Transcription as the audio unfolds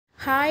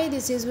Hi,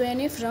 this is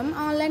Vani from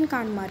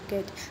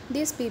Onlinekhanmarket.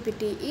 This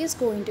PPT is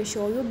going to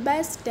show you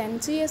best 10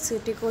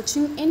 CSAT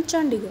coaching in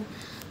Chandigarh.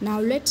 Now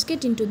let's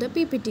get into the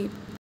PPT.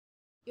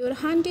 Your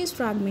hunt is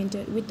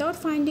fragmented. Without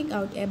finding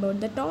out about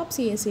the top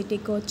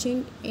CSAT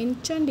coaching in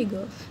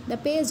Chandigarh, the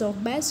page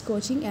of best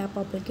coaching app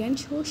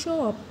applicants who show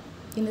up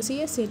in the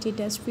CSAT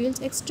test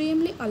feels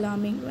extremely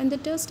alarming when the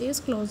test is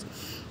closed.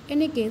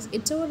 In any case,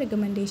 it's our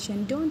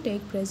recommendation. Don't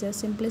take pressure.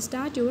 Simply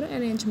start your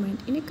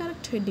arrangement in a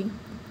correct heading.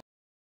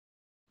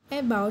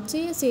 About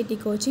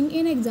CSAT coaching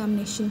in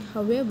examination.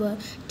 However,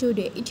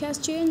 today it has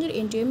changed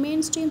into a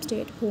mainstream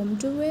state, home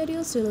to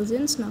various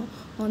religions now.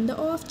 On the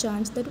off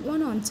chance that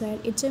one onside,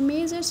 it's a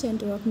major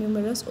center of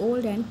numerous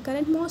old and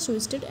current most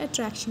visited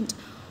attractions.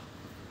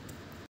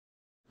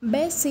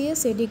 Best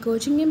CSAT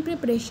coaching in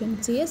preparation.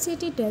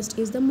 CSAT test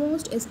is the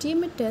most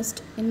esteemed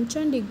test in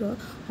Chandigarh.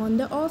 On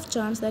the off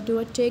chance that you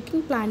are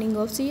taking planning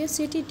of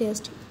CSAT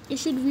test, you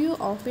should view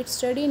of its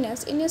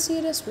steadiness in a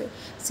serious way,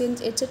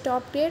 since it's a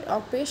top grade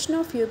occupation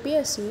of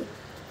UPSC.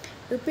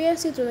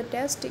 UPSC through the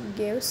test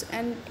gives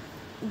and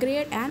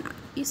grade and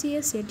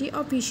CSAT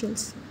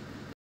officials.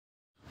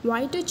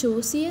 Why to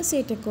choose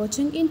CSAT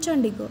coaching in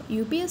Chandigarh?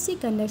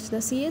 UPSC conducts the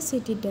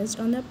CSAT test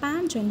on the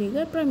Pan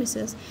Chandigarh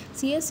premises.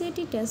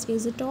 CSAT test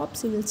is the top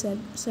civil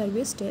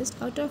service test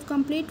out of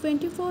complete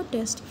 24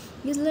 tests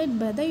is led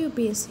by the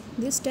UPSC.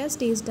 This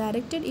test is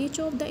directed each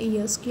of the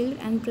year's skilled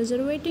and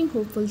persevering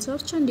hopefuls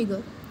of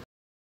Chandigarh.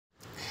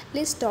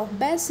 List of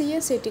best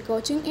CSAT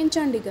coaching in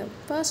Chandigarh.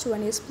 First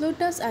one is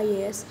Plutus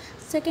IAS.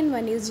 Second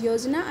one is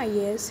Yojana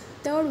IAS.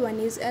 Third one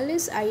is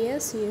Alice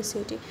IAS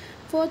CSAT.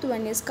 Fourth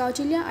one is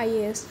Kauchilya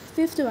IAS.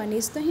 Fifth one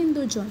is the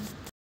Hindu Zone.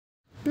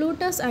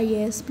 Plutus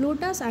IAS.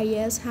 Plutus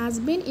IAS has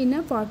been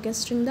enough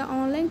orchestrating the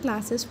online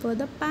classes for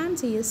the Pan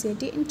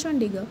CSAT in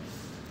Chandigarh.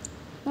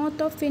 More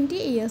of 20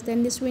 years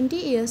than this 20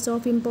 years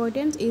of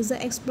importance is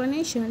the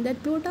explanation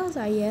that Plutus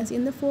IAS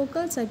in the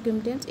focal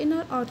circumstance in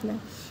our outline.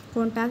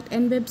 Contact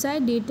and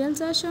website details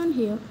are shown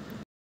here.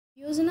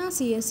 Yojana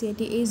CSAT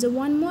is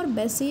one more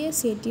best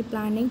CSAT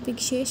planning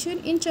fixation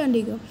in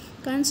Chandigarh.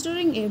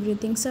 Considering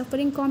everything,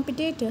 suffering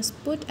competitors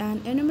put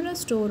an enormous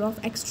store of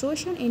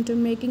extortion into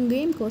making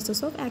game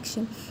courses of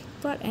action.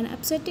 For an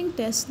upsetting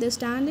test, the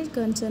standard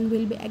concern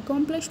will be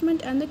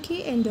accomplishment and the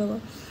key endeavor.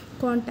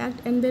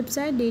 Contact and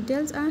website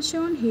details are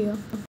shown here.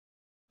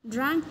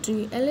 Rank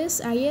 3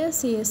 Alice IAS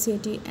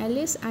CSAT.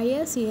 Alice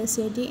IAS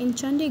CSAT in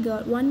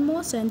Chandigarh, one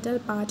more central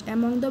part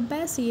among the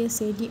best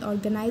CSAT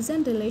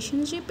organization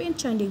relationship in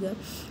Chandigarh.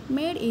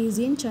 Made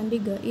Easy in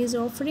Chandigarh is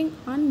offering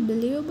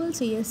unbelievable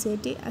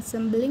CSAT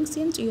assembling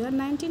since year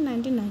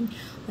 1999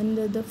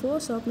 under the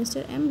force of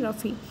Mr. M.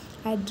 Rafi.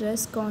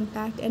 Address,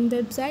 contact and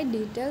website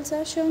details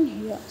are shown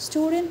here.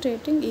 Student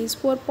rating is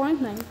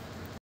 4.9.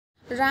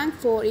 Rank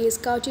 4 is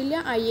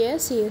Kauchilya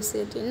IAS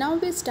CSAT.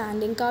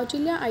 Notwithstanding,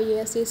 Kauchilya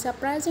IAS is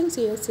surprising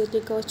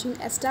CSAT coaching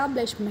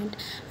establishment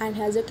and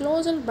has a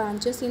closer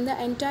branches in the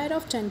entire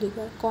of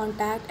Chandigarh.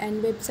 Contact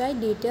and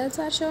website details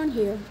are shown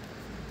here.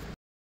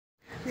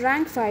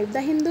 Rank 5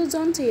 the Hindu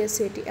Zone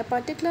CSAT, a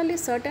particularly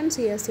certain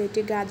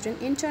CSAT gathering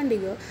in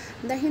Chandigarh.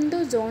 The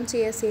Hindu Zone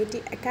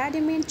CSAT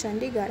Academy in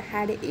Chandigarh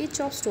had each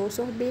of stores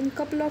of being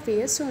couple of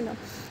years sooner.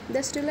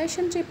 This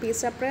relationship is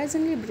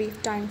surprisingly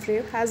brief time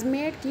frame has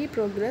made key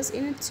progress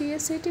in its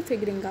CSAT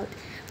figuring out.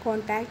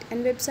 Contact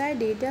and website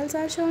details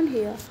are shown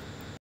here.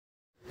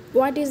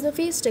 What is the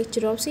fee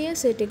structure of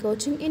CSAT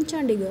coaching in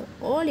Chandigarh?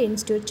 All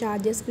institute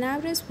charges an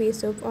average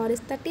fees of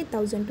Rs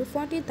 30,000 to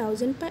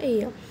 40,000 per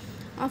year.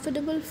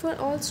 Affordable for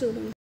all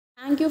students.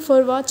 Thank you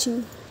for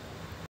watching.